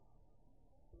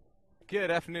Good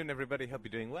afternoon, everybody. Hope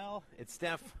you're doing well. It's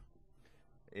Steph.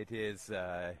 It is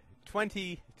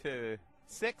 20 to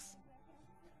 6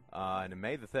 on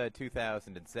May the 3rd,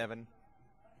 2007.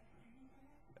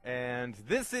 And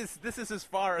this is as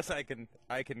far as I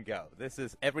can go. This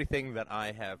is everything that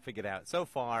I have figured out so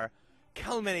far,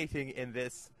 culminating in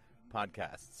this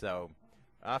podcast. So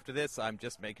after this, I'm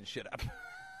just making shit up.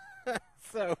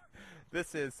 So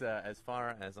this is as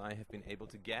far as I have been able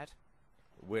to get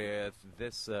with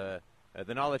this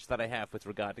the knowledge that I have with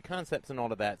regard to concepts and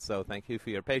all of that. So thank you for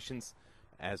your patience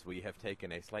as we have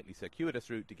taken a slightly circuitous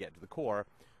route to get to the core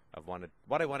of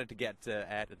what I wanted to get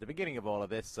at the beginning of all of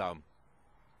this. So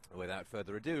without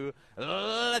further ado,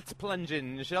 let's plunge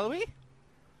in, shall we?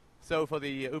 So for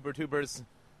the Uber-tubers,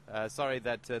 sorry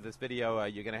that this video,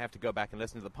 you're going to have to go back and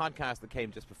listen to the podcast that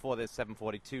came just before this,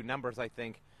 742 numbers, I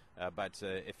think. But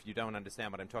if you don't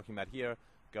understand what I'm talking about here,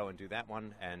 go and do that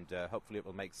one, and hopefully it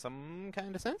will make some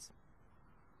kind of sense.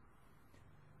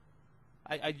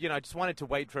 I just wanted to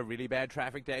wait for a really bad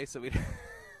traffic day so we'd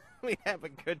have a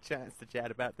good chance to chat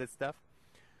about this stuff.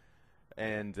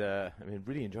 And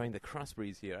really enjoying the cross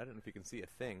breeze here. I don't know if you can see a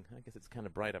thing. I guess it's kind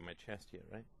of bright on my chest here,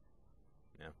 right?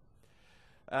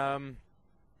 No.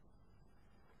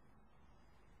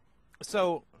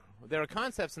 So there are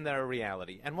concepts and there are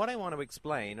reality. And what I want to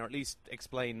explain, or at least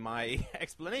explain my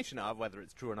explanation of, whether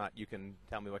it's true or not, you can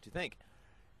tell me what you think.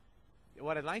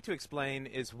 What I'd like to explain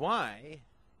is why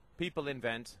people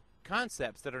invent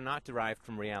concepts that are not derived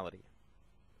from reality.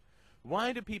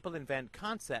 Why do people invent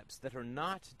concepts that are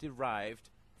not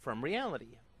derived from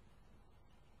reality?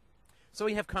 So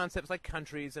we have concepts like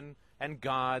countries and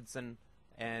gods and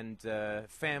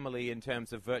family in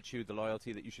terms of virtue, the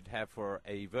loyalty that you should have for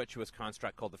a virtuous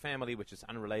construct called the family, which is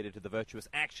unrelated to the virtuous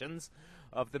actions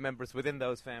of the members within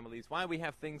those families. Why we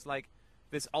have things like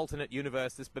this alternate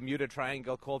universe, this Bermuda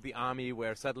Triangle called the Army,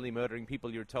 where suddenly murdering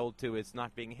people you're told to is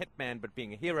not being a hitman but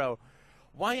being a hero.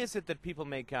 Why is it that people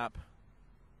make up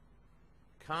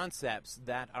concepts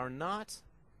that are not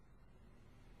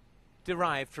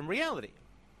derived from reality?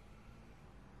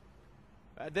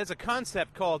 There's a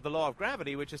concept called the law of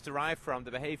gravity, which is derived from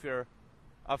the behavior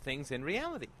of things in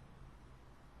reality.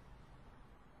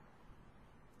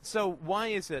 So why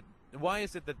is it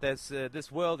that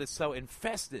this world is so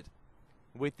infested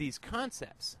with these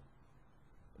concepts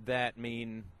that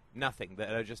mean nothing,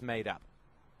 that are just made up,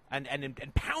 and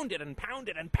pounded and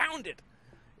pounded and pounded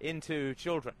into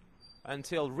children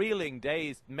until reeling,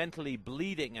 dazed, mentally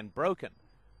bleeding and broken,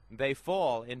 they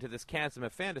fall into this chasm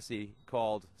of fantasy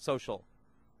called social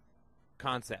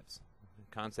concepts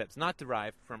not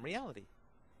derived from reality.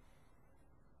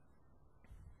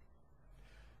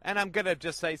 And I'm going to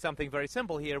just say something very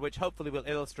simple here, which hopefully will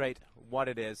illustrate what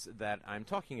it is that I'm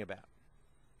talking about.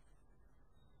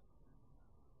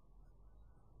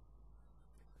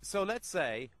 So let's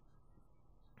say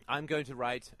I'm going to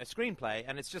write a screenplay,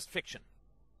 and it's just fiction.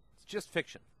 It's just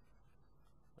fiction.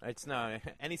 It's no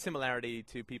any similarity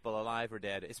to people alive or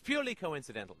dead. It's purely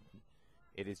coincidental.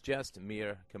 It is just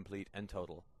mere, complete, and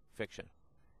total fiction.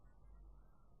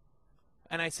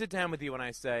 And I sit down with you and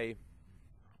I say,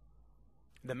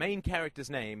 the main character's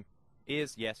name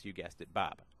is, yes, you guessed it,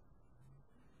 Bob.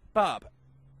 Bob.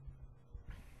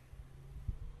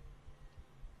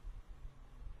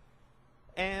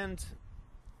 And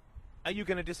are you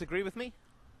going to disagree with me?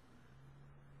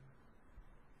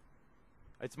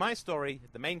 It's my story.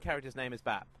 The main character's name is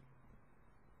Bob.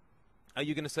 Are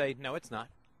you going to say, no, it's not?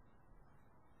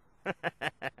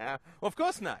 Well, of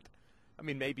course not. I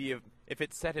mean, maybe if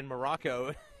it's set in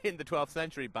Morocco in the 12th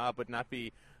century, Bob would not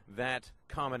be that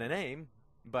common a name.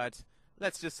 But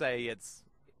let's just say it's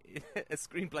a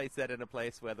screenplay set in a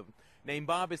place where the name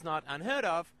Bob is not unheard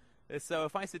of. So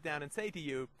if I sit down and say to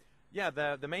you, yeah,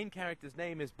 the main character's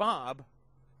name is Bob,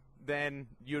 then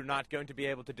you're not going to be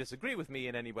able to disagree with me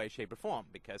in any way, shape, or form,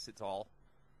 because it's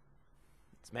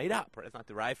made up, or it's not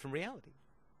derived from reality.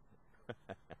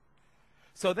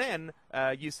 So then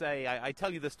you say, I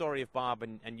tell you the story of Bob,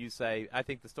 and you say, I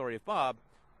think the story of Bob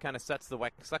kind of sucks the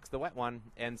wet one,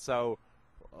 and so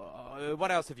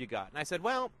what else have you got? And I said,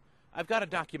 well, I've got a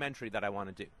documentary that I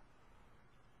want to do.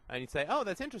 And you'd say, oh,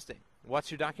 that's interesting. What's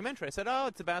your documentary? I said, oh,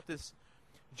 it's about this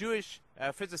Jewish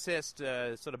physicist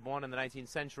sort of born in the 19th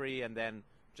century, and then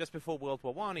just before World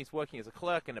War I, he's working as a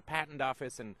clerk in a patent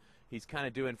office, and he's kind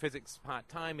of doing physics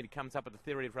part-time, and he comes up with the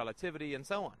theory of relativity and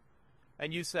so on.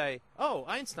 And you say, oh,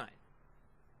 Einstein.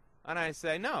 And I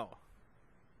say, no,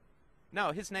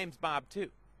 his name's Bob, too.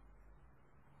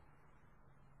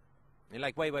 You're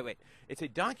like, wait. It's a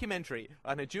documentary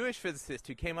on a Jewish physicist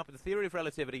who came up with the theory of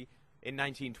relativity in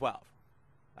 1912.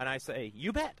 And I say,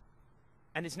 you bet.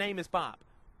 And his name is Bob.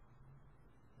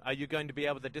 Are you going to be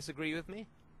able to disagree with me?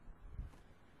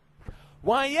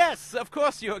 Why, yes, of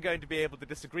course you are going to be able to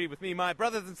disagree with me, my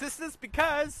brothers and sisters,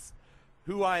 because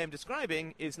who I am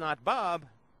describing is not Bob,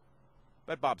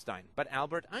 but Bobstein, but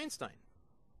Albert Einstein.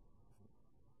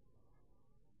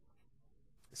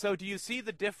 So do you see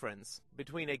the difference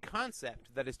between a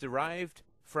concept that is derived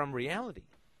from reality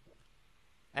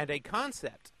and a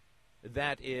concept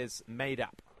that is made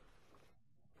up?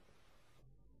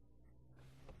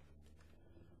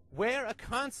 Where a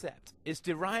concept is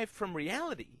derived from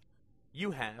reality,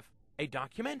 you have a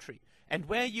documentary. And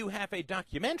where you have a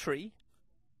documentary,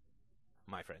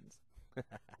 my friends,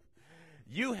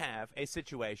 you have a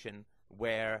situation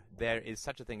where there is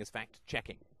such a thing as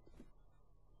fact-checking.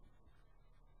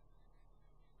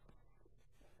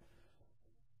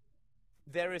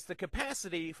 There is the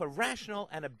capacity for rational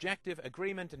and objective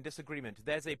agreement and disagreement.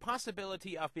 There's a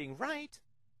possibility of being right,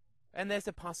 and there's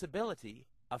a possibility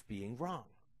of being wrong.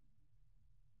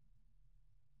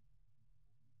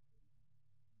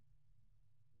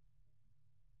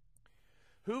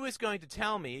 Who is going to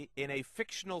tell me in a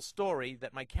fictional story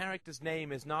that my character's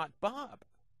name is not Bob?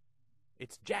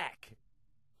 It's Jack.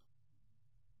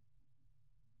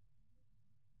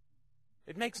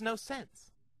 It makes no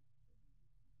sense.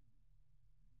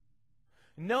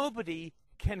 Nobody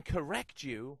can correct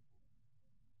you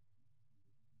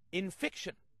in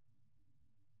fiction.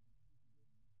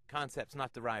 Concepts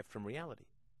not derived from reality.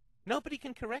 Nobody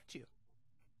can correct you.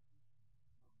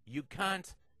 You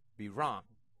can't be wrong.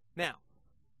 Now,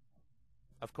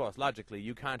 of course, logically,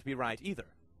 you can't be right either.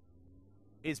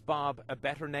 Is Bob a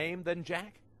better name than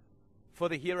Jack for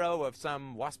the hero of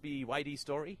some waspy, whitey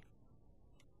story?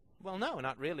 Well, no,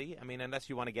 not really. I mean, unless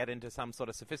you want to get into some sort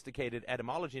of sophisticated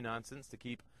etymology nonsense to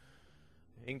keep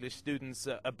English students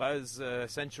abuzz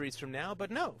centuries from now.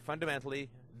 But no, fundamentally,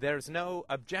 there's no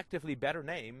objectively better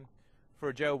name for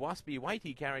a Joe Waspy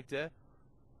Whitey character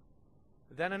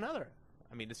than another.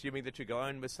 I mean, assuming that you're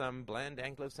going with some bland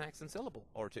Anglo-Saxon syllable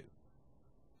or two.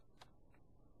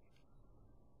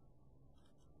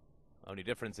 Only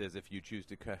difference is if you choose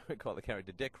to call the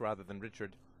character Dick rather than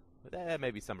Richard. There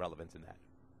may be some relevance in that.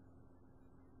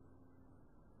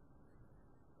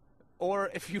 Or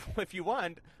if you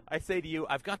want, I say to you,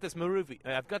 I've got this movie,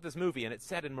 and it's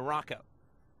set in Morocco,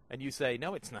 and you say,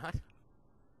 no, it's not.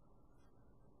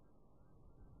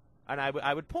 And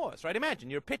I would pause, right? Imagine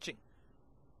you're pitching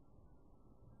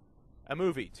a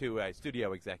movie to a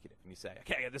studio executive, and you say,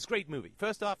 okay, I got this great movie.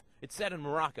 First off, it's set in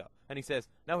Morocco, and he says,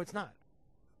 no, it's not.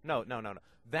 No.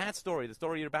 That story, the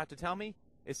story you're about to tell me,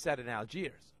 is set in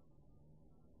Algiers.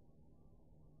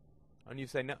 And you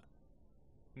say, no,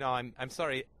 I'm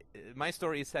sorry. My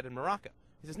story is set in Morocco.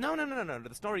 He says, no.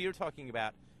 The story you're talking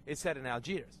about is set in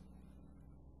Algiers.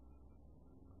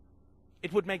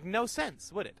 It would make no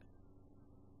sense, would it?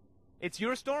 It's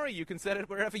your story. You can set it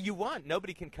wherever you want.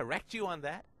 Nobody can correct you on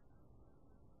that.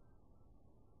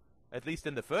 At least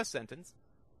in the first sentence.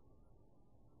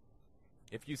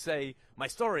 If you say, my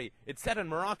story, it's set in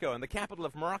Morocco, and the capital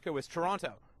of Morocco is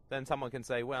Toronto, then someone can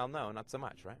say, well, no, not so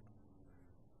much, right?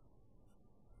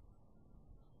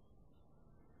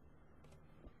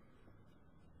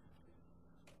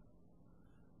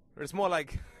 Or it's more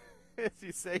like, as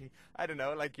you say, I don't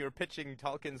know, like you're pitching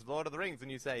Tolkien's Lord of the Rings, and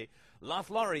you say,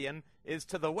 Lothlorien is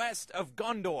to the west of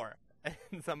Gondor.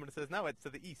 And someone says, no, it's to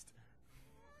the east.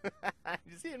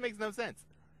 You see, it makes no sense.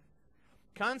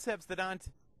 Concepts that aren't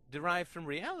derived from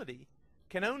reality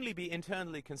can only be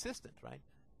internally consistent, right?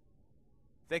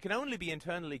 They can only be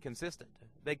internally consistent.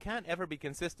 They can't ever be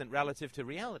consistent relative to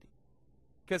reality,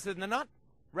 because they're not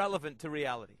relevant to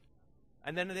reality.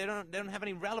 And then they don't have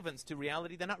any relevance to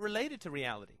reality. They're not related to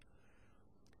reality.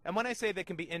 And when I say they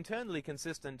can be internally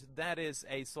consistent, that is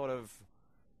a sort of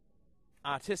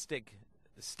artistic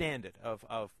standard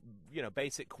of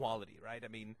basic quality, right? I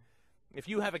mean, if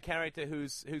you have a character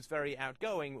who's very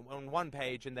outgoing on one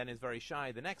page and then is very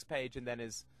shy the next page and then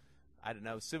is, I don't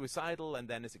know, suicidal and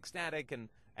then is ecstatic and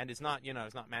is not,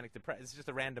 it's not manic depressed. It's just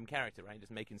a random character, right?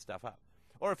 Just making stuff up.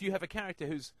 Or if you have a character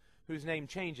whose name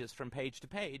changes from page to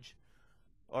page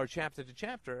or chapter to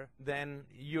chapter, then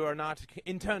you are not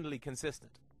internally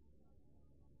consistent.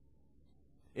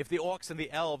 If the orcs and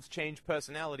the elves change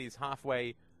personalities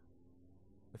halfway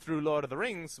through Lord of the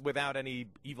Rings without any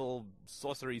evil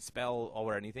sorcery spell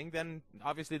or anything, then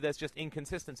obviously there's just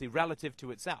inconsistency relative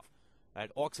to itself. Right?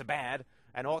 Orcs are bad,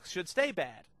 and orcs should stay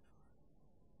bad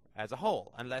as a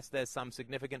whole, unless there's some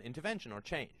significant intervention or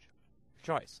change,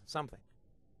 choice, something.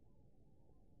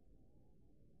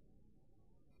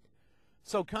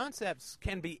 So concepts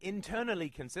can be internally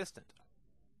consistent.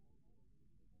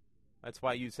 That's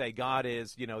why you say God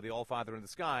is, the All-Father in the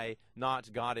sky,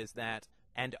 not God is that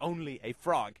and only a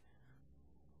frog.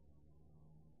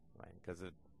 Right? Because,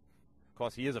 of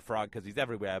course, he is a frog because he's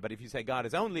everywhere. But if you say God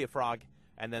is only a frog,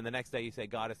 and then the next day you say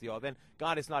God is the all, then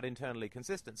God is not internally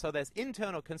consistent. So there's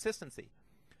internal consistency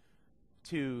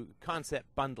to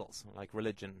concept bundles like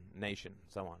religion, nation,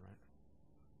 so on, right?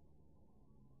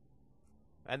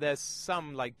 And there's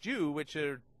some, like Jew, which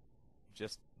are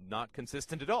just not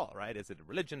consistent at all, right? Is it a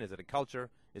religion? Is it a culture?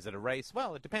 Is it a race?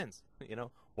 Well, it depends.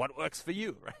 What works for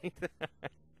you, right?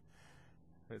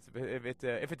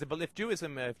 If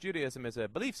Judaism is a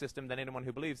belief system, then anyone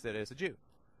who believes that is a Jew.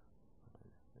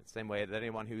 The same way that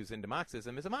anyone who's into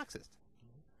Marxism is a Marxist.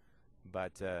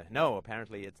 But no,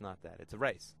 apparently it's not that. It's a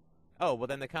race. Oh, well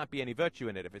then there can't be any virtue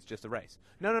in it if it's just a race.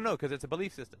 No, because it's a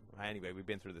belief system. Anyway, we've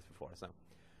been through this before, so.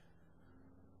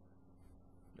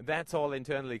 That's all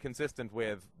internally consistent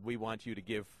with we want you to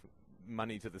give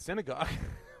money to the synagogue,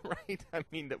 right? I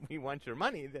mean, that we want your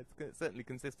money. That's certainly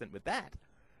consistent with that.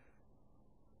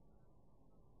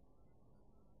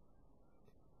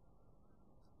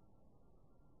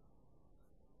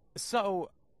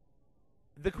 So,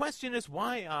 the question is,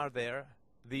 why are there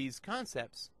these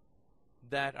concepts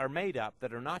that are made up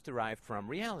that are not derived from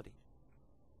reality?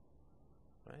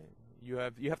 Right? You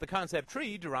have the concept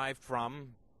tree derived from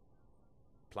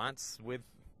plants with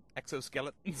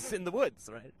exoskeletons in the woods,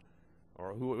 right?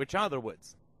 Or which are the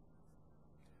woods?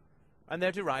 And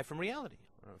they're derived from reality.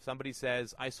 Or if somebody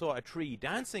says, I saw a tree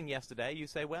dancing yesterday, you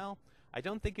say, well, I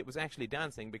don't think it was actually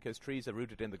dancing because trees are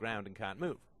rooted in the ground and can't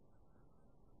move.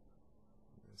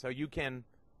 So you can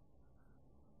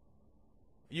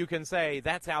say,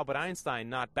 that's Albert Einstein,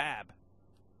 not Bab.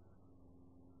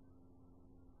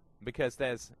 Because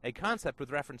there's a concept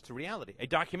with reference to reality, a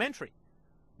documentary,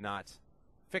 not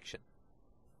fiction.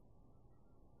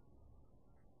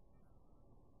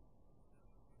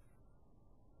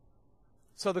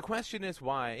 So the question is,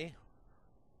 why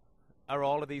are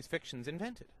all of these fictions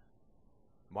invented?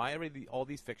 Why are all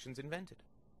these fictions invented?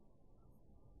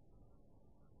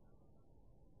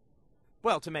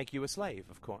 Well, to make you a slave,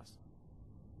 of course.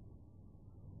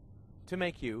 To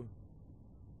make you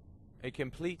a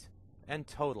complete and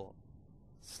total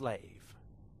slave.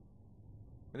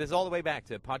 And this is all the way back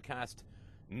to podcast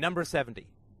number 70,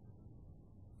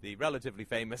 the relatively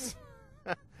famous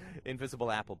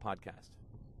Invisible Apple podcast.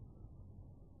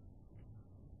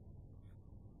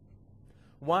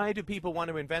 Why do people want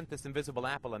to invent this invisible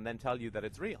apple and then tell you that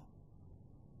it's real?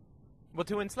 Well,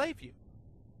 to enslave you.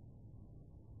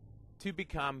 To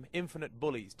become infinite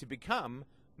bullies. To become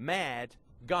mad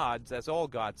gods, as all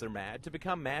gods are mad. To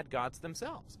become mad gods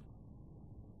themselves.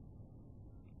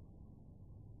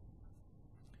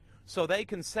 So they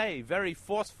can say very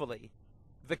forcefully,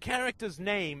 the character's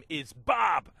name is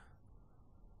Bob.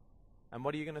 And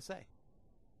what are you going to say?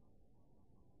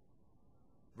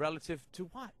 Relative to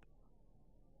what?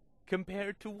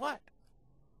 Compared to what?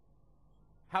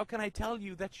 How can I tell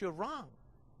you that you're wrong?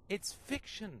 It's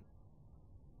fiction.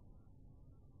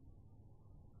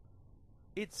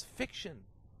 It's fiction.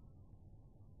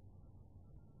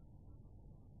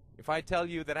 If I tell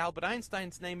you that Albert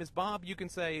Einstein's name is Bob, you can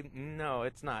say, no,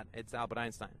 it's not. It's Albert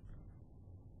Einstein.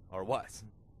 Or was.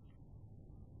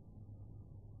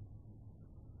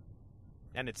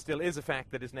 And it still is a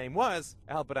fact that his name was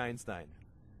Albert Einstein.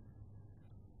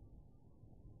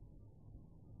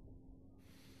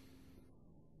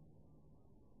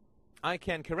 I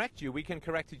can correct you. We can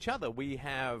correct each other. We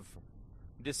have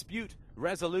dispute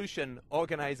resolution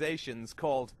organizations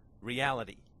called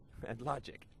reality and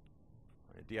logic.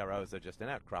 DROs are just an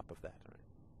outcrop of that. Right?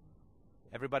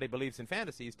 Everybody believes in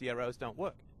fantasies. DROs don't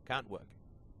work. Can't work.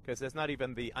 Because there's not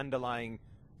even the underlying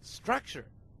structure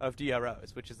of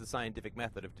DROs, which is the scientific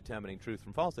method of determining truth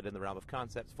from falsehood in the realm of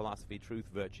concepts, philosophy, truth,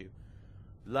 virtue,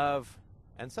 love,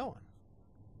 and so on.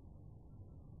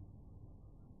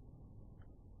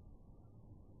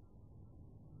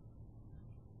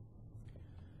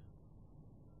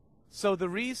 So the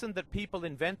reason that people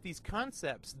invent these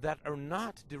concepts that are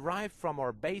not derived from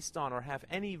or based on or have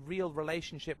any real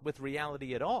relationship with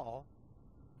reality at all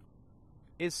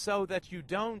is so that you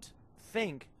don't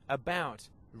think about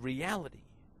reality.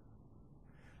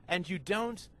 And you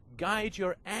don't guide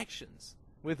your actions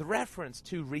with reference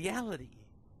to reality.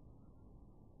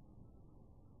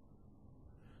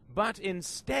 But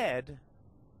instead,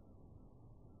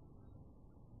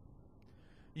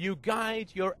 you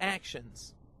guide your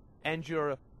actions, and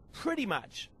your pretty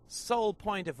much sole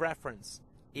point of reference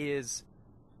is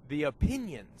the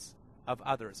opinions of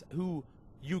others who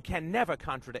you can never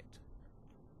contradict.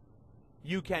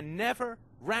 You can never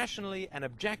rationally and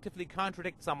objectively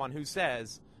contradict someone who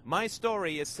says, My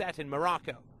story is set in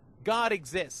Morocco. God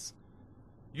exists.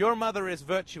 Your mother is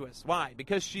virtuous. Why?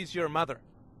 Because she's your mother.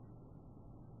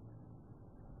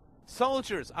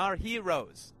 Soldiers are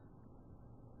heroes.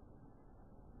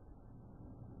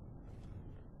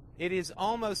 It is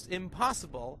almost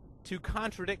impossible to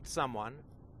contradict someone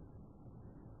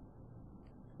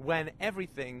when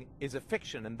everything is a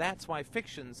fiction, and that's why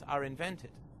fictions are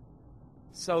invented,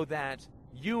 so that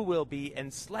you will be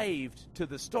enslaved to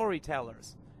the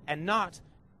storytellers and not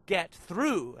get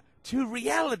through to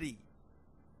reality,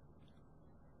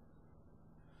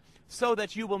 so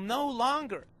that you will no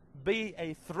longer be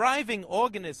a thriving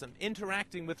organism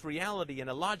interacting with reality in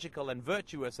a logical and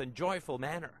virtuous and joyful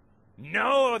manner.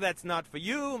 No, that's not for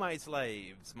you, my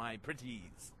slaves, my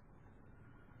pretties.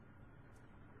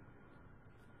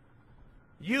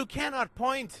 You cannot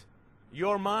point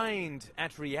your mind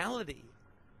at reality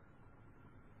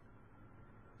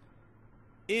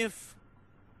if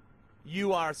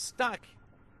you are stuck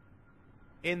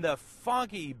in the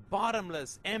foggy,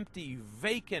 bottomless, empty,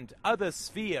 vacant other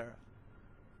sphere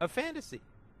of fantasy.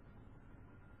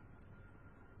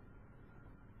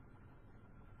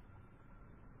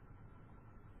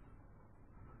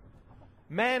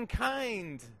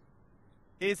 Mankind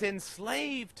is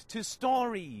enslaved to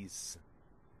stories.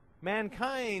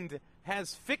 Mankind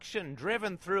has fiction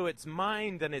driven through its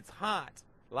mind and its heart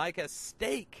like a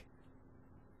stake.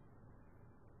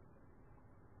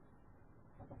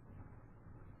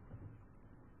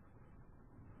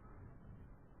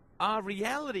 Our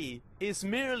reality is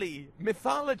merely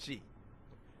mythology.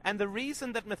 And the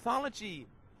reason that mythology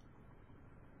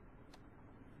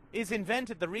is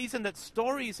invented, the reason that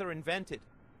stories are invented,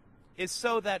 is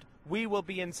so that we will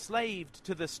be enslaved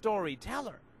to the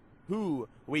storyteller, who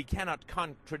we cannot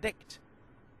contradict,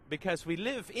 because we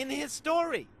live in his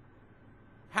story.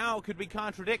 How could we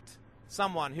contradict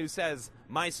someone who says,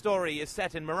 my story is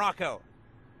set in Morocco?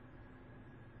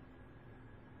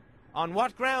 On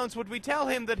what grounds would we tell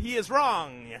him that he is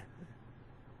wrong?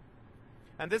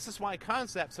 And this is why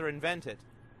concepts are invented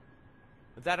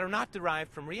that are not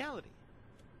derived from reality.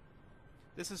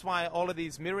 This is why all of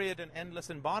these myriad and endless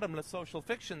and bottomless social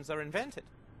fictions are invented.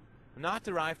 Not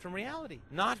derived from reality.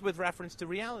 Not with reference to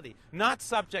reality. Not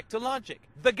subject to logic.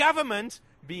 The government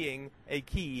being a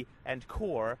key and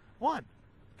core one.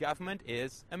 Government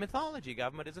is a mythology.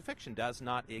 Government is a fiction. Does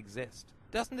not exist.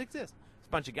 Doesn't exist. It's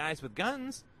a bunch of guys with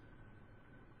guns.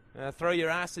 Throw your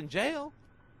ass in jail.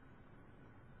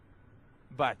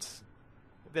 But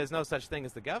there's no such thing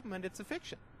as the government. It's a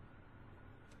fiction.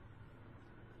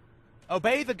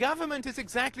 Obey the government is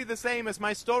exactly the same as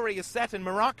my story is set in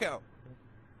Morocco.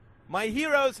 My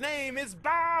hero's name is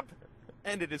Bob,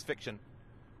 and it is fiction.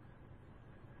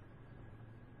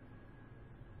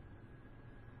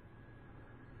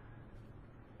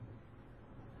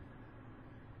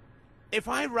 If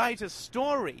I write a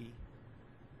story,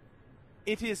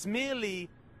 it is merely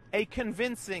a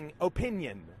convincing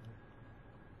opinion.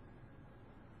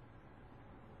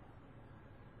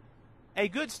 A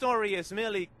good story is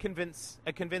merely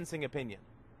a convincing opinion.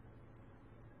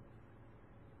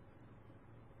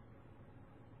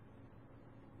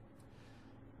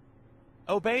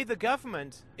 Obey the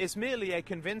government is merely a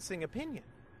convincing opinion.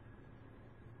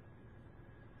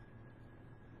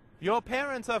 Your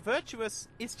parents are virtuous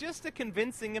is just a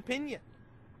convincing opinion.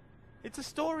 It's a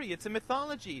story, it's a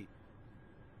mythology,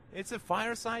 it's a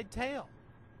fireside tale.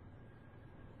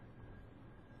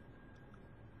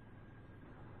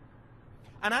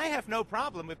 And I have no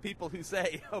problem with people who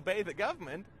say, obey the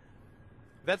government.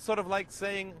 That's sort of like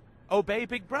saying, obey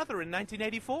Big Brother in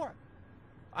 1984.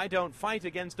 I don't fight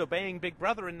against obeying Big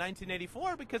Brother in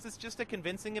 1984 because it's just a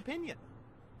convincing opinion.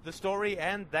 The story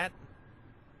and that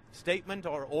statement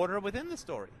or order within the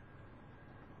story.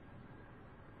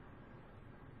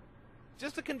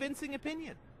 Just a convincing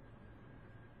opinion.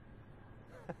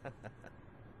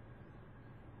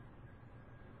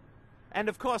 And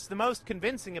of course, the most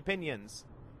convincing opinions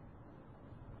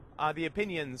are the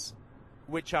opinions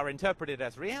which are interpreted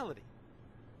as reality.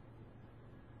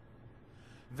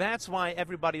 That's why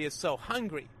everybody is so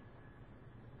hungry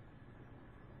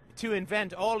to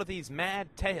invent all of these mad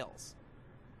tales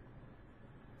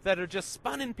that are just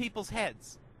spun in people's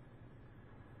heads.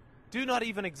 Do not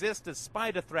even exist as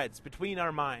spider threads between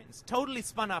our minds, totally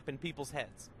spun up in people's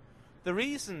heads. The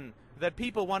reason that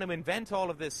people want to invent all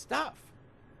of this stuff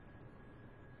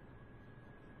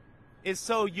is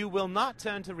so you will not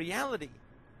turn to reality,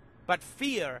 but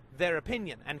fear their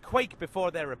opinion and quake before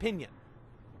their opinion.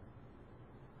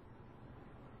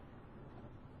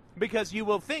 Because you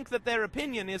will think that their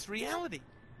opinion is reality.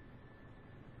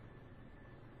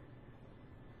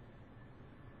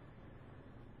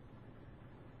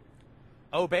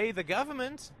 obey the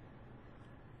government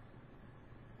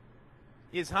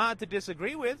is hard to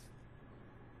disagree with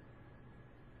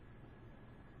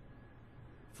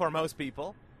for most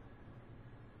people.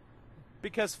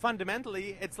 Because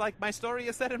fundamentally, it's like my story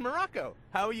is set in Morocco.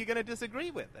 How are you going to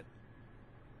disagree with it?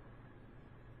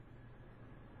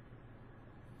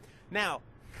 Now,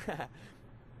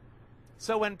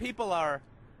 so when people are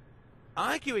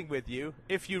arguing with you,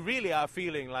 if you really are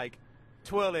feeling like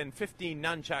twirling 15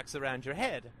 nunchucks around your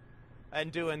head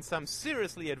and doing some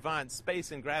seriously advanced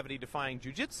space and gravity-defying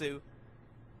jujitsu,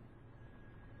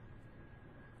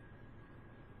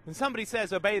 when somebody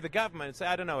says obey the government, say,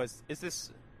 I don't know, is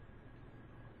this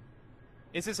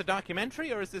a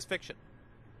documentary or is this fiction?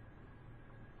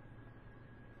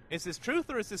 Is this truth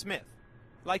or is this myth?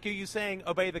 Like, are you saying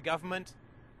obey the government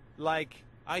like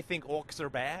I think orcs are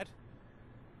bad?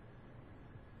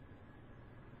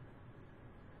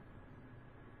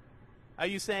 Are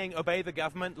you saying obey the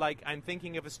government like I'm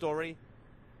thinking of a story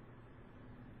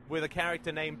with a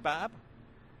character named Bab?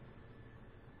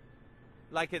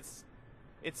 Like it's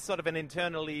sort of an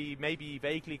internally, maybe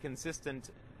vaguely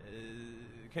consistent,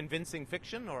 convincing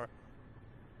fiction? Or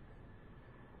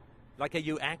like, are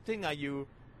you acting? Are you...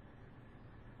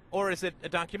 Or is it a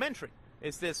documentary?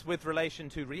 Is this with relation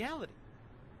to reality?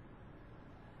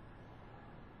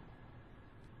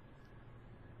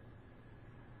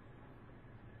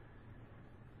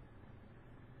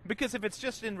 Because if it's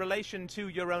just in relation to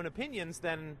your own opinions,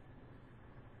 then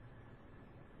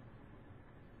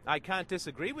I can't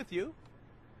disagree with you,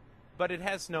 but it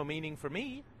has no meaning for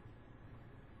me.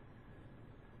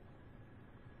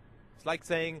 It's like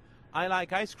saying, I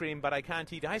like ice cream, but I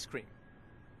can't eat ice cream.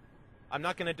 I'm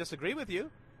not going to disagree with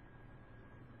you,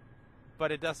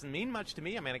 but it doesn't mean much to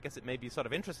me. I mean, I guess it may be sort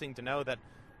of interesting to know that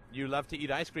you love to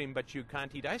eat ice cream, but you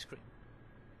can't eat ice cream.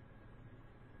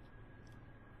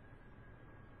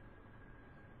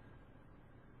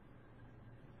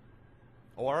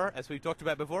 Or, as we've talked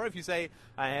about before, if you say,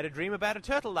 I had a dream about a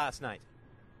turtle last night.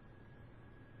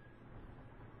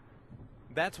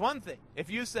 That's one thing. If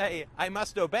you say, I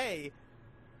must obey,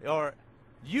 or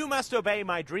you must obey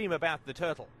my dream about the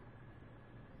turtle,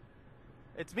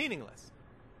 it's meaningless.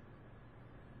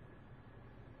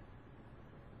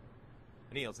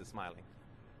 Niels is smiling.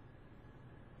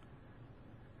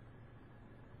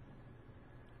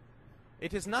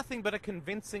 It is nothing but a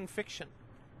convincing fiction.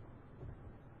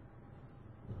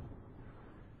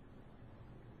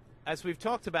 As we've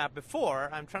talked about before,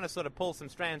 I'm trying to sort of pull some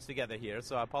strands together here,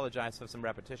 so I apologize for some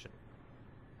repetition.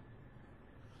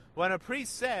 When a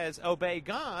priest says, obey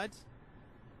God,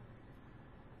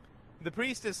 the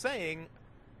priest is saying,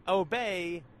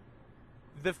 obey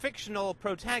the fictional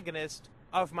protagonist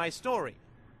of my story.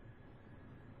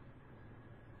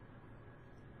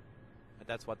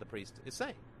 That's what the priest is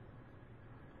saying.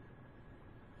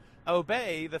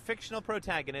 Obey the fictional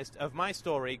protagonist of my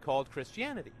story called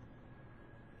Christianity.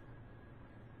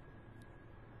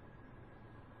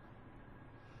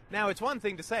 Now, it's one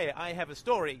thing to say, I have a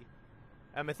story,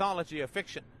 a mythology, a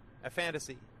fiction, a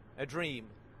fantasy, a dream,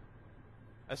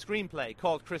 a screenplay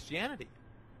called Christianity.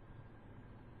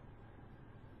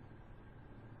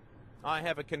 I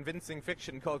have a convincing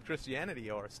fiction called Christianity,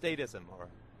 or statism, or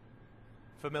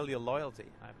familial loyalty.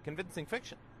 I have a convincing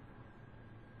fiction.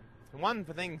 One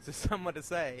thing to someone to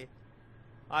say,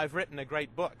 I've written a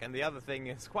great book, and the other thing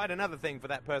is quite another thing for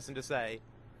that person to say,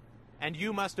 and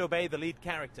you must obey the lead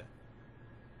character.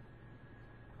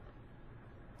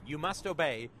 You must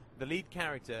obey the lead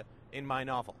character in my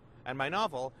novel. And my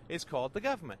novel is called The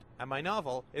Government. And my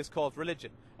novel is called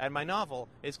Religion. And my novel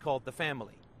is called The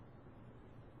Family.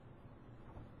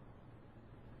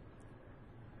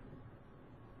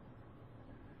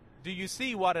 Do you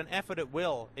see what an effort at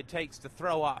will it takes to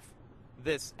throw off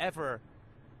this ever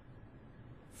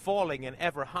falling and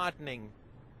ever hardening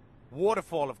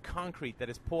waterfall of concrete that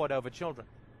is poured over children?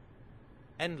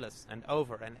 Endless and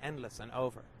over and endless and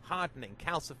over. Hardening,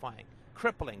 calcifying,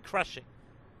 crippling, crushing,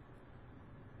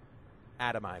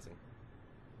 atomizing.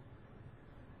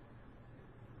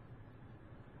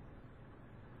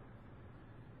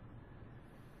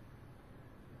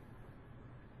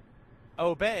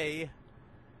 Obey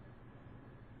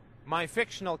my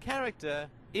fictional character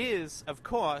is, of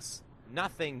course,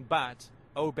 nothing but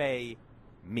obey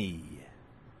me.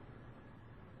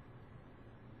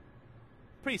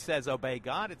 Priest says obey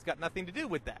God. It's got nothing to do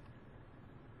with that.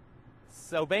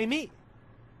 So obey me.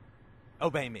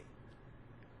 Obey me.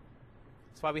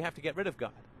 That's why we have to get rid of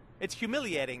God. It's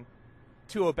humiliating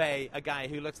to obey a guy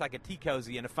who looks like a tea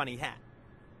cozy in a funny hat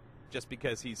just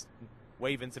because he's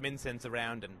waving some incense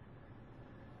around and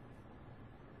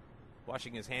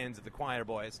washing his hands at the choir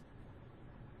boys.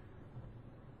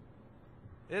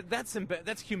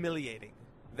 That's humiliating.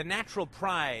 The natural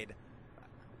pride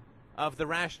of the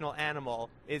rational animal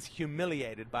is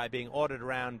humiliated by being ordered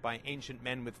around by ancient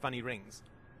men with funny rings,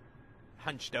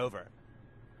 hunched over,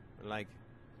 like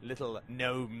little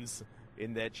gnomes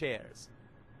in their chairs.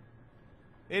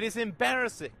 It is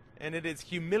embarrassing, and it is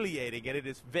humiliating, and it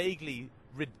is vaguely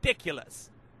ridiculous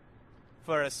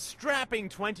for a strapping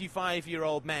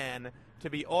 25-year-old man to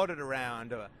be ordered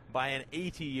around by an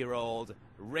 80-year-old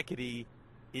rickety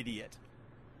idiot.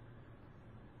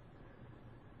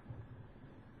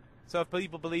 So if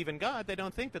people believe in God, they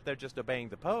don't think that they're just obeying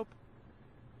the Pope.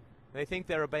 They think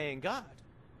they're obeying God.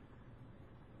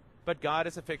 But God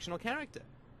is a fictional character.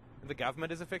 The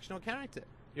government is a fictional character.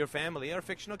 Your family are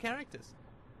fictional characters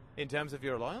in terms of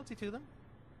your loyalty to them.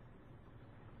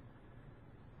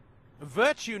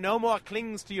 Virtue no more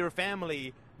clings to your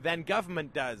family than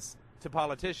government does to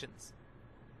politicians.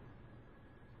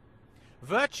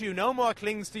 Virtue no more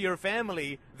clings to your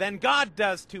family than God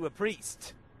does to a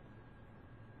priest.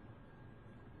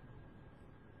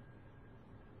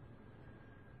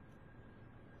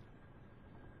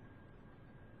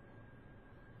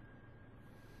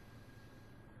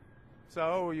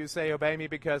 So you say, obey me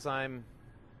because I'm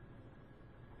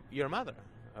your mother.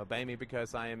 Obey me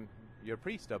because I am your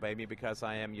priest. Obey me because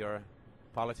I am your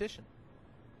politician.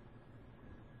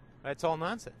 It's all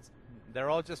nonsense. They're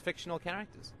all just fictional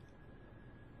characters.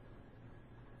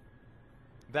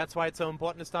 That's why it's so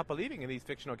important to stop believing in these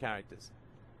fictional characters.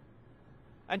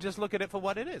 And just look at it for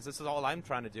what it is. This is all I'm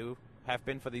trying to do, have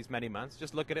been for these many months.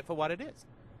 Just look at it for what it is.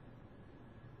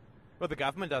 Well, the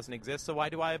government doesn't exist, so why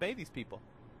do I obey these people?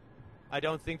 I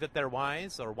don't think that they're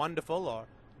wise or wonderful or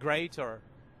great or...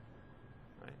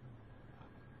 Right?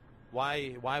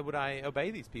 Why would I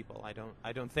obey these people?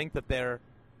 I don't think that they're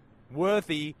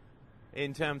worthy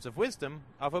in terms of wisdom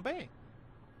of obeying.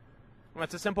 Well,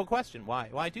 that's a simple question. Why?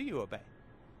 Why do you obey?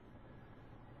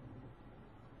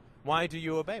 Why do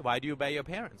you obey? Why do you obey your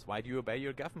parents? Why do you obey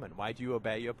your government? Why do you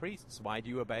obey your priests? Why do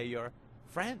you obey your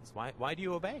friends? Why do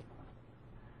you obey?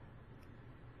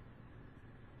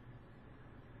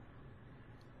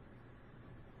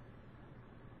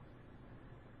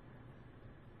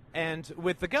 And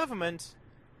with the government,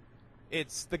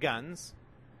 it's the guns.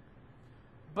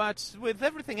 But with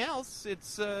everything else,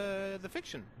 it's the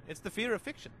fiction. It's the fear of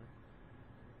fiction.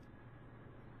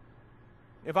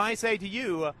 If I say to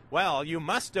you, well, you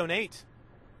must donate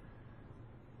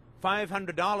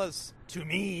 $500 to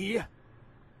me,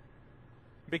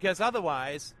 because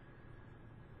otherwise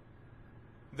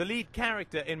the lead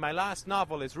character in my last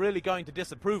novel is really going to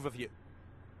disapprove of you,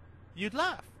 you'd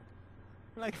laugh.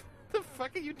 Like, what the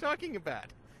fuck are you talking about?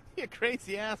 You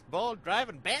crazy-ass,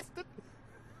 ball-driving bastard?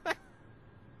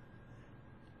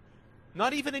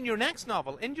 Not even in your next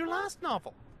novel, in your last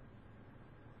novel.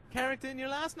 Character in your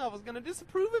last novel is going to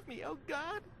disapprove of me. Oh,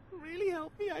 God, really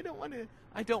help me. I don't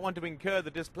want to incur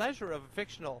the displeasure of a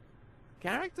fictional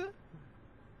character.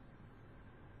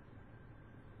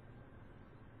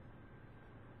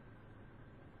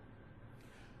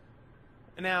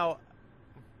 Now,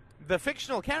 the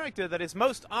fictional character that is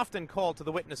most often called to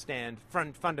the witness stand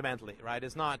fundamentally, right,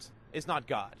 is not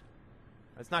God.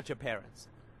 It's not your parents.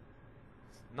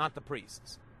 It's not the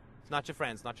priests. It's not your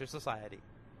friends, not your society.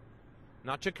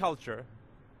 Not your culture,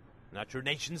 not your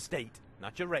nation state,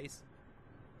 not your race.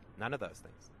 None of those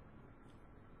things.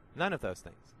 None of those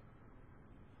things.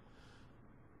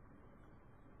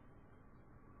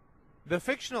 The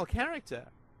fictional character...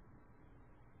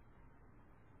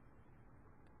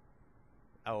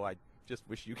 Oh, I just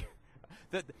wish you...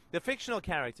 The fictional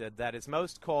character that is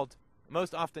most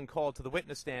often called to the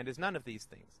witness stand is none of these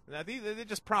things. Now, they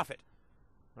just profit,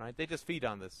 right? They just feed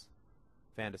on this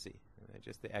fantasy. They're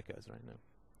just the echoes right now.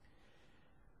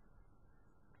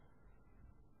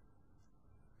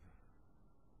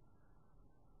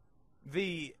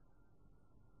 The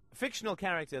fictional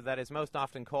character that is most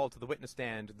often called to the witness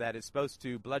stand that is supposed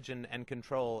to bludgeon and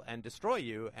control and destroy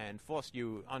you and force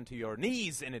you onto your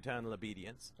knees in eternal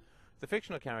obedience, the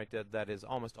fictional character that is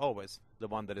almost always the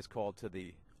one that is called to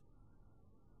the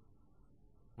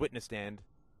witness stand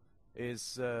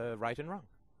is right and wrong.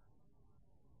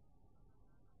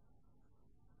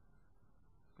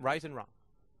 Right and wrong.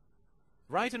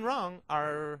 Right and wrong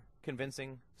are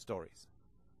convincing stories.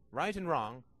 Right and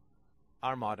wrong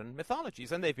are modern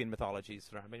mythologies, and they've been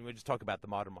mythologies. I mean, we just talk about the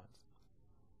modern ones.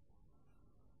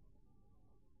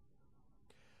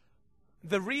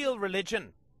 The real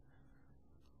religion,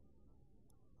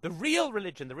 the real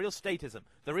statism,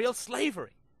 the real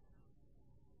slavery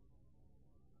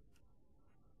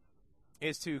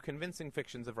is to convincing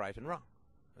fictions of right and wrong.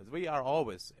 As we are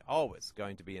always, always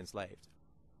going to be enslaved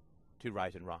to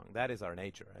right and wrong. That is our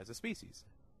nature as a species.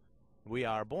 We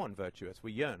are born virtuous.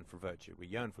 We yearn for virtue. We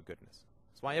yearn for goodness.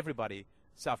 That's why everybody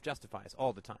self-justifies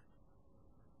all the time.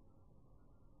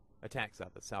 Attacks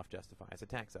others, self-justifies.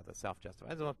 Attacks others,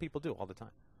 self-justifies. That's what people do all the time.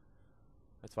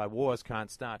 That's why wars can't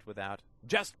start without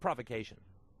just provocation.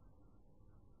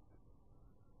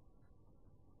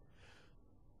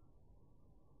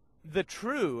 The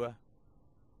true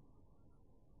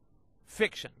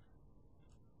fiction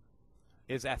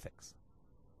is ethics.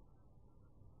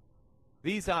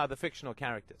 These are the fictional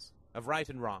characters of right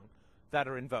and wrong that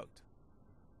are invoked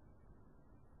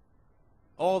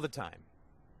all the time.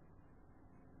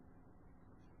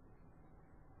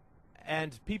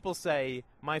 And people say,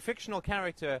 my fictional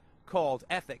character called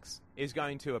ethics is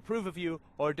going to approve of you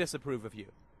or disapprove of you.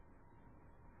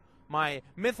 My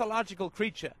mythological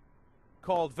creature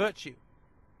called virtue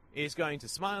is going to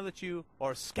smile at you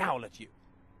or scowl at you.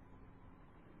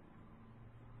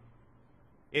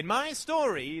 In my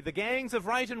story, the gangs of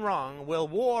right and wrong will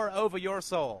war over your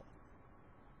soul.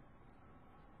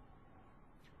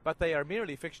 But they are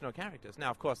merely fictional characters.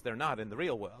 Now, of course, they're not in the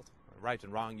real world. Right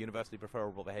and wrong, universally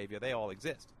preferable behavior, they all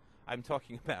exist. I'm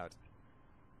talking about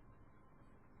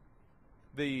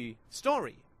the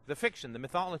story, the fiction, the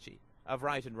mythology of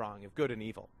right and wrong, of good and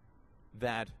evil,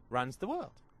 that runs the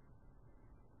world.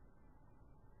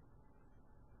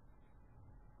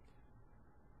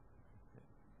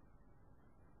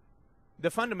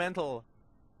 The fundamental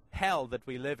hell that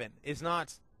we live in is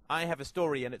not, I have a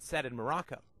story and it's set in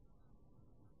Morocco.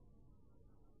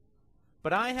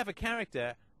 But I have a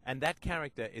character, and that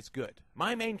character is good.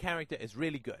 My main character is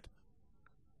really good.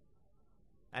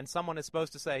 And someone is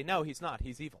supposed to say, no, he's not,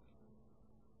 he's evil.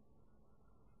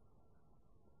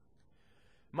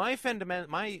 My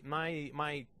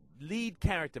lead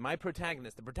character, my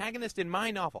protagonist, the protagonist in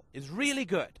my novel is really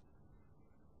good.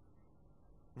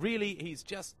 Really, he's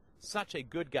just such a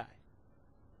good guy.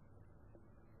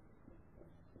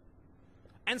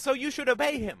 And so you should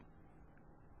obey him.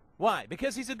 Why?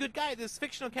 Because he's a good guy, this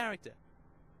fictional character.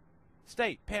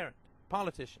 State, parent,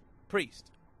 politician,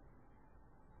 priest.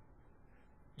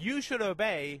 You should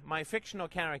obey my fictional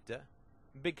character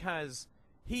because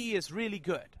he is really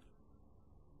good.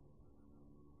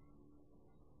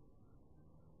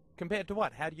 Compared to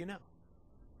what? How do you know?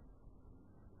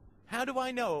 How do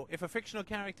I know if a fictional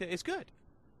character is good?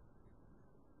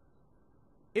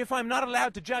 If I'm not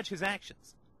allowed to judge his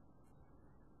actions.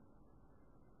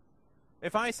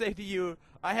 If I say to you,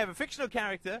 I have a fictional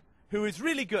character who is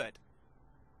really good,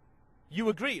 you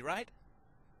agree, right?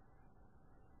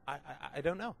 I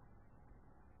don't know.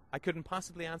 I couldn't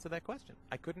possibly answer that question.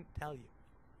 I couldn't tell you.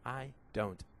 I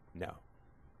don't know.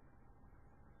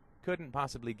 Couldn't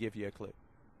possibly give you a clue.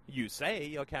 You say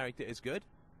your character is good,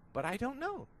 but I don't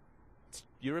know. It's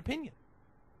your opinion.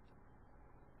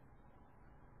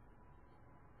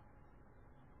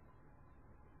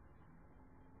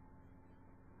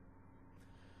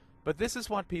 But this is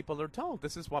what people are told.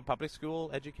 This is what public school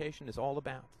education is all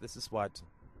about. This is what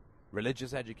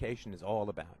religious education is all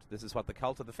about. This is what the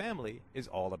cult of the family is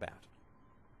all about.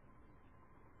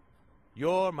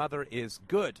 Your mother is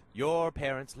good. Your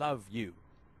parents love you.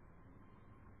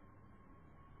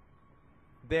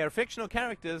 They're fictional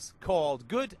characters called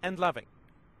good and loving.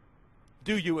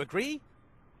 Do you agree?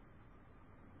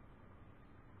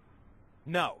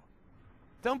 No.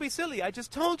 Don't be silly. I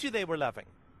just told you they were loving.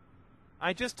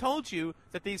 I just told you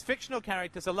that these fictional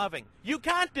characters are loving. You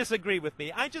can't disagree with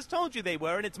me. I just told you they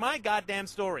were, and it's my goddamn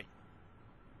story.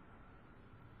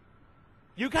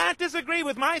 You can't disagree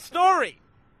with my story.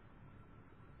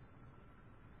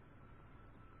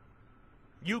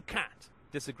 You can't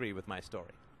disagree with my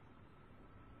story.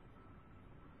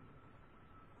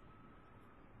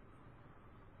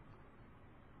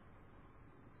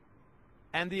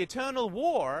 And the eternal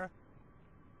war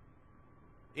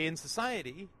in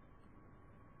society,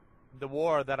 the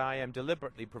war that I am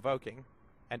deliberately provoking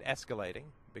and escalating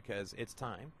because it's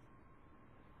time,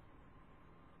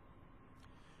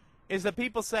 is that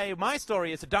people say, my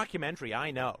story is a documentary,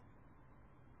 I know.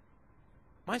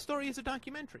 My story is a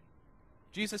documentary.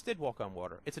 Jesus did walk on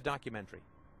water. It's a documentary.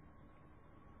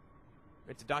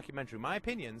 It's a documentary. My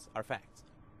opinions are facts.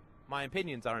 My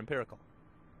opinions are empirical.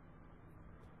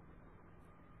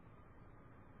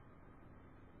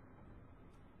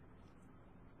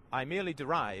 I merely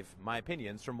derive my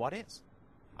opinions from what is.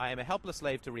 I am a helpless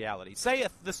slave to reality,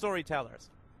 saith the storytellers.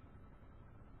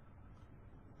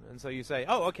 And so you say,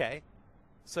 oh, okay.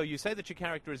 So you say that your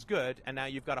character is good, and now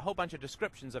you've got a whole bunch of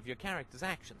descriptions of your character's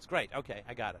actions. Great, okay,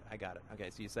 I got it. Okay,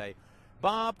 so you say,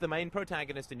 Bob, the main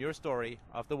protagonist in your story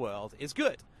of the world, is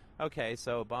good. Okay,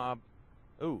 so Bob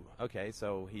ooh, okay,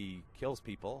 so he kills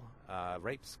people,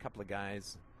 rapes a couple of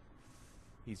guys.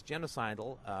 He's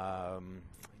genocidal.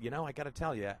 I got to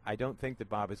tell you, I don't think that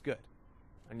Bob is good.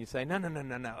 And you say,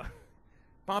 no.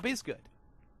 Bob is good.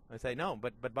 I say, no,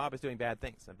 but Bob is doing bad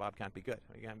things, and Bob can't be good.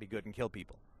 He can't be good and kill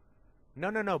people.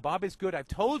 No, Bob is good. I've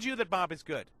told you that Bob is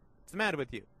good. What's the matter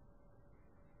with you?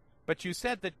 But you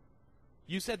said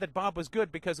that Bob was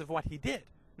good because of what he did,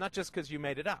 not just because you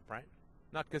made it up, right?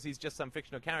 Not because he's just some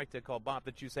fictional character called Bob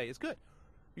that you say is good.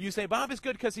 You say Bob is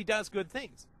good because he does good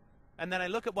things. And then I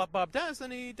look at what Bob does,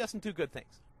 and he doesn't do good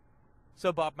things.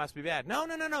 So Bob must be bad.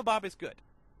 No, Bob is good.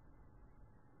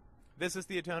 This is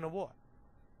the eternal war.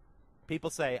 People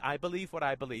say, I believe what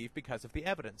I believe because of the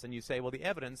evidence. And you say, well, the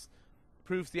evidence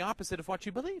proves the opposite of what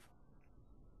you believe.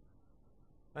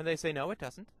 And they say, no, it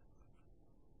doesn't.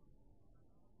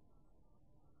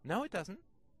 No, it doesn't.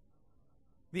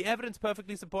 The evidence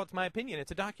perfectly supports my opinion.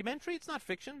 It's a documentary. It's not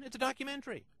fiction. It's a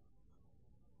documentary.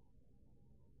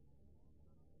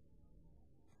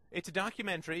 It's a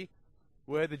documentary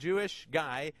where the Jewish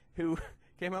guy who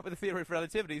came up with the theory of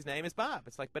relativity's name is Bob.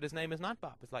 It's like, but his name is not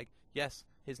Bob. It's like, yes,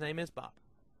 his name is Bob.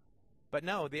 But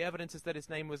no, the evidence is that his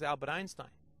name was Albert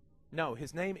Einstein. No,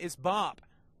 his name is Bob.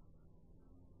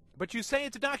 But you say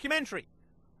it's a documentary,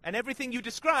 and everything you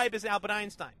describe is Albert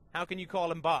Einstein. How can you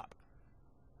call him Bob?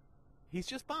 He's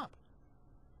just Bob.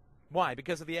 Why?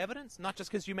 Because of the evidence? Not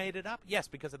just because you made it up? Yes,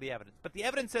 because of the evidence. But the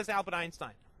evidence says Albert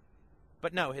Einstein.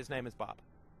 But no, his name is Bob.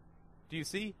 Do you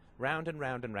see? Round and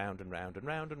round and round and round and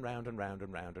round and round and round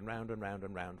and round and round and round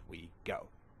and round we go.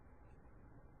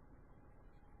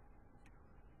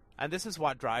 And this is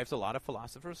what drives a lot of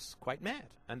philosophers quite mad.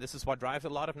 And this is what drives a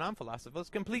lot of non-philosophers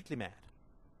completely mad.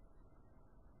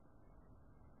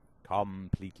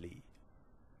 Completely.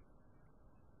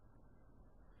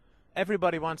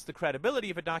 Everybody wants the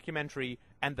credibility of a documentary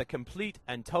and the complete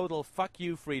and total fuck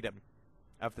you freedom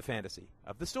of the fantasy,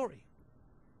 of the story.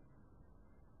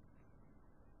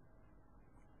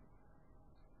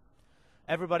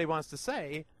 Everybody wants to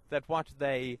say that what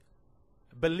they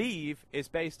believe is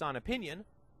based on opinion,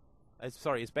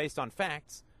 is based on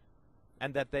facts,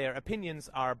 and that their opinions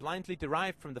are blindly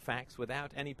derived from the facts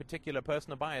without any particular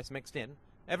personal bias mixed in.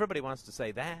 Everybody wants to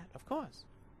say that, of course.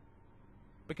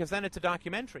 Because then it's a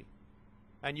documentary.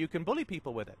 And you can bully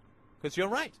people with it. Because you're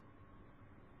right.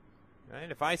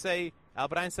 Right? If I say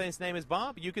Albert Einstein's name is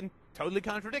Bob, you can totally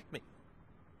contradict me.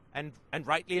 And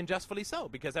rightly and justly so,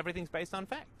 because everything's based on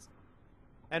facts.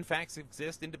 And facts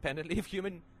exist independently of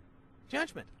human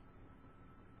judgment.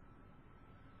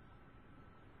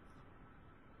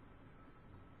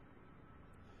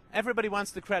 Everybody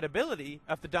wants the credibility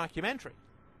of the documentary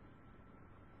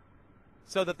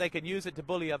so that they can use it to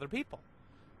bully other people.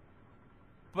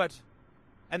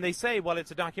 And they say, well,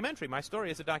 it's a documentary. My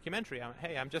story is a documentary.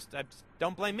 I'm just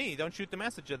don't blame me. Don't shoot the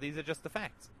messenger. These are just the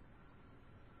facts.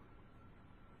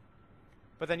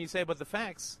 But then you say, but the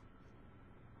facts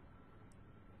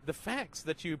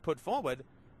that you put forward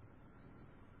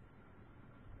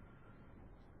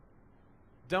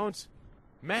don't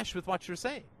mesh with what you're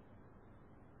saying.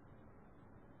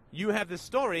 You have this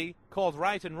story called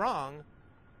Right and Wrong,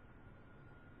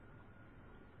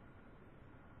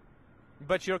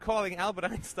 but you're calling Albert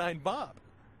Einstein Bob.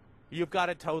 You've got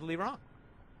it totally wrong.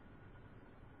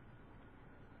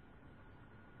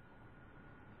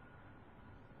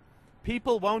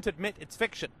 People won't admit it's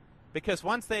fiction, because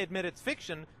once they admit it's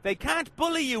fiction, they can't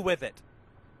bully you with it.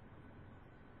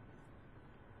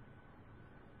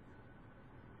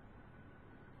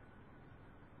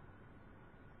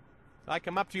 I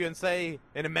come up to you and say,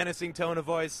 in a menacing tone of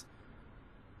voice,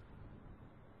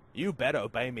 you better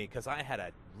obey me, because I had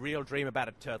a real dream about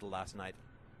a turtle last night.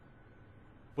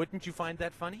 Wouldn't you find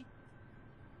that funny?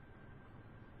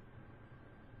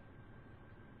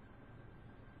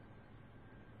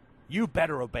 You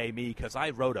better obey me, because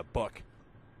I wrote a book.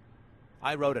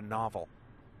 I wrote a novel.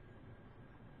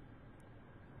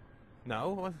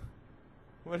 No?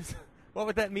 What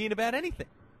would that mean about anything?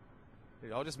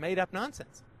 It's all just made up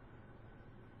nonsense.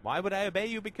 Why would I obey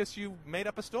you because you made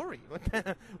up a story?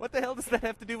 What the hell does that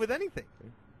have to do with anything?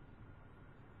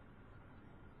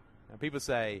 Now, people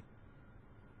say,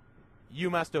 you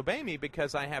must obey me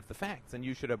because I have the facts, and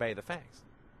you should obey the facts.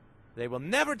 They will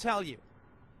never tell you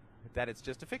that it's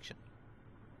just a fiction.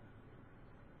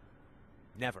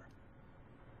 Never.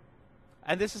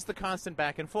 And this is the constant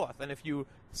back and forth. And if you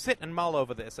sit and mull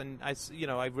over this, and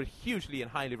I would hugely and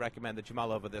highly recommend that you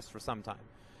mull over this for some time.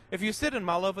 If you sit and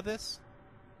mull over this,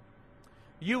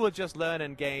 you will just learn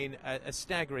and gain a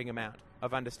staggering amount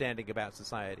of understanding about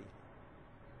society.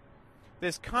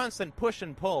 This constant push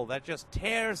and pull that just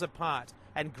tears apart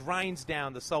and grinds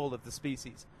down the soul of the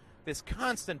species. This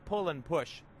constant pull and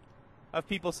push of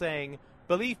people saying,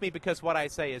 believe me because what I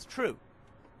say is true.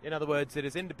 In other words, it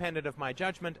is independent of my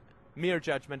judgment, mere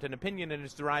judgment and opinion, and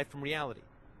is derived from reality.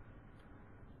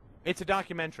 It's a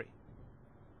documentary.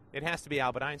 It has to be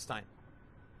Albert Einstein.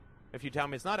 If you tell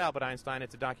me it's not Albert Einstein,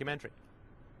 it's a documentary.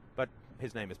 But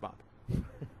his name is Bob.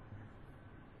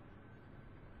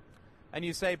 And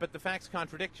you say, but the facts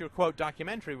contradict your, quote,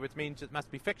 documentary, which means it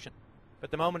must be fiction. But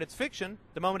the moment it's fiction,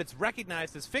 the moment it's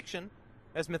recognized as fiction,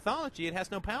 as mythology, it has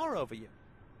no power over you.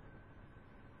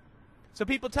 So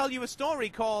people tell you a story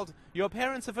called, your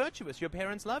parents are virtuous, your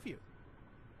parents love you.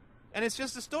 And it's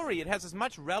just a story. It has as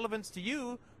much relevance to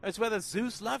you as whether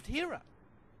Zeus loved Hera.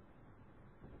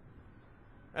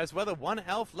 As whether one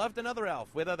elf loved another elf,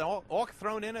 whether the orc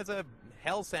thrown in as a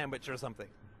hell sandwich or something.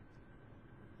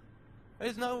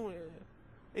 There's no...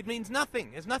 it means nothing.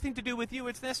 It has nothing to do with you.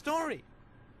 It's their story.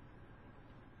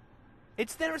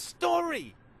 It's their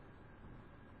story.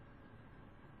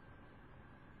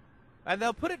 And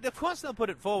they'll put it... of course they'll put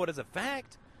it forward as a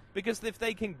fact, because if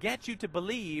they can get you to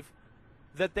believe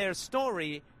that their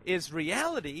story is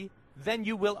reality, then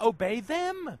you will obey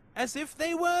them as if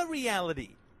they were reality.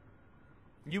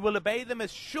 You will obey them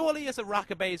as surely as a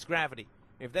rock obeys gravity.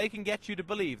 If they can get you to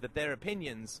believe that their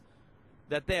opinions,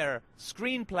 that their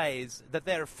screenplays, that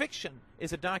their fiction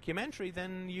is a documentary,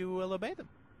 then you will obey them.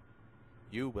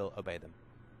 You will obey them.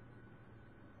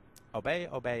 Obey,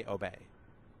 obey, obey.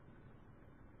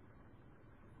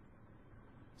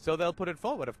 So they'll put it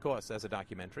forward, of course, as a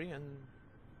documentary, and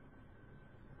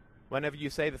whenever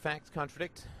you say the facts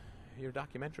contradict your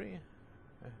documentary,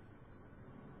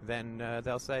 then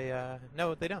they'll say,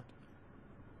 no, they don't.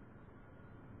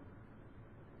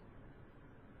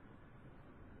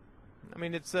 I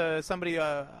mean, it's somebody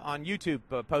on YouTube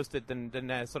posted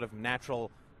the sort of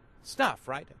natural stuff,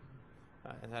 right?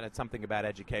 And it's something about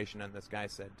education, and this guy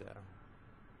said,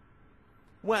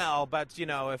 well, but, you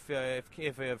know, if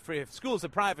schools are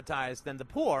privatized, then the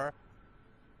poor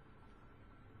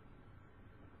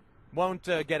won't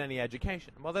get any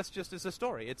education. Well, that's just as a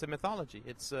story. It's a mythology.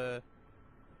 It's, I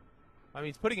mean,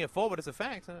 he's putting it forward as a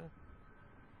fact.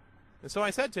 And so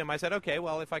I said to him, I said, okay,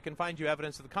 well, if I can find you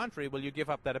evidence to the contrary, will you give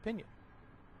up that opinion?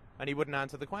 And he wouldn't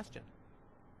answer the question.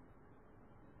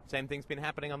 Same thing's been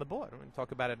happening on the board. We'll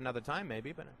talk about it another time,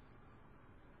 maybe, but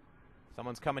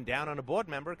someone's coming down on a board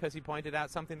member because he pointed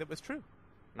out something that was true.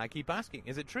 And I keep asking,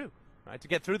 is it true? Right, to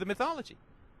get through the mythology.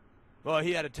 Well,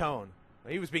 he had a tone.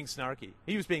 He was being snarky.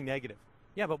 He was being negative.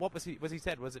 Yeah, but what was he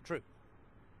said? Was it true?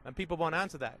 And people won't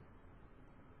answer that.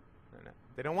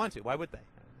 They don't want to. Why would they?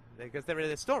 Because they're in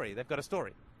a story. They've got a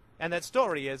story. And that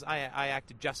story is, I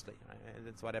acted justly.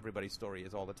 That's what everybody's story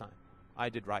is all the time. I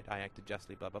did right. I acted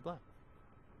justly, blah, blah, blah.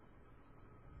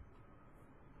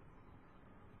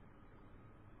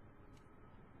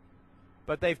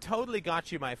 But they've totally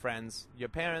got you, my friends. Your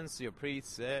parents, your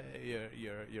priests,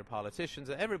 your politicians,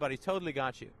 everybody's totally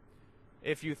got you.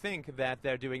 If you think that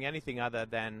they're doing anything other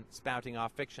than spouting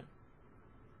off fiction.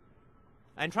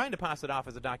 And trying to pass it off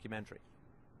as a documentary.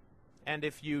 And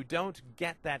if you don't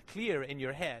get that clear in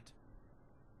your head,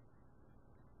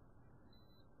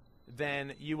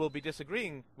 then you will be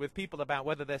disagreeing with people about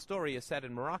whether their story is set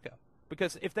in Morocco.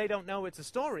 Because if they don't know it's a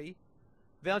story,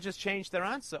 they'll just change their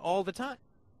answer all the time.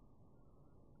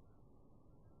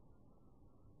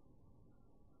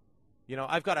 You know,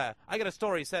 I got a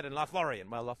story set in Lothlorien.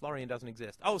 Well, Lothlorien doesn't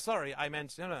exist. Oh, sorry, I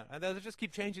meant... No. And they'll just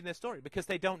keep changing their story because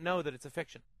they don't know that it's a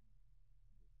fiction.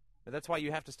 And that's why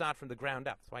you have to start from the ground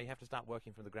up. That's why you have to start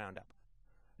working from the ground up.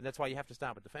 And that's why you have to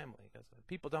start with the family. Because if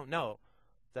people don't know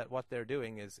that what they're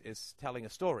doing is telling a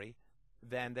story,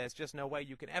 then there's just no way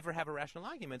you can ever have a rational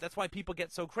argument. That's why people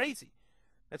get so crazy.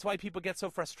 That's why people get so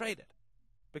frustrated.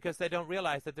 Because they don't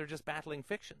realize that they're just battling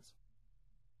fictions.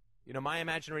 You know, my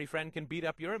imaginary friend can beat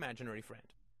up your imaginary friend.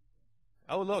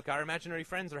 Oh, look, our imaginary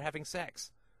friends are having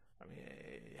sex. I mean,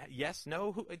 yes,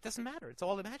 no, it doesn't matter. It's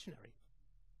all imaginary.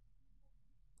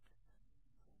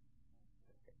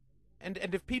 And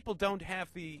if people don't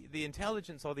have the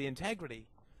intelligence or the integrity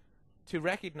to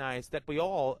recognize that we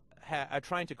all are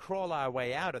trying to crawl our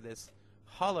way out of this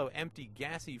hollow, empty,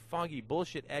 gassy, foggy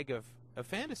bullshit egg of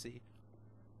fantasy,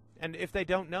 and if they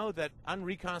don't know that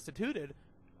unreconstituted,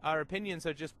 our opinions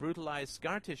are just brutalized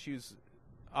scar tissues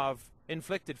of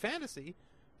inflicted fantasy,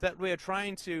 that we're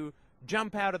trying to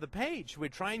jump out of the page. We're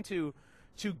trying to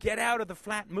get out of the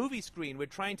flat movie screen. We're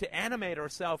trying to animate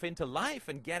ourselves into life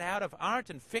and get out of art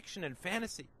and fiction and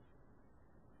fantasy.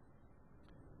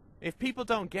 If people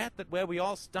don't get that where we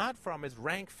all start from is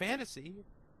rank fantasy,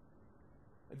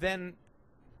 then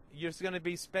you're going to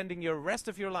be spending your rest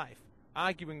of your life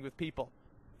arguing with people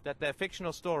that their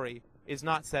fictional story is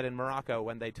not set in Morocco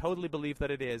when they totally believe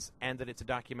that it is, and that it's a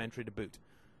documentary to boot.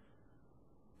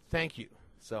 Thank you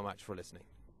so much for listening.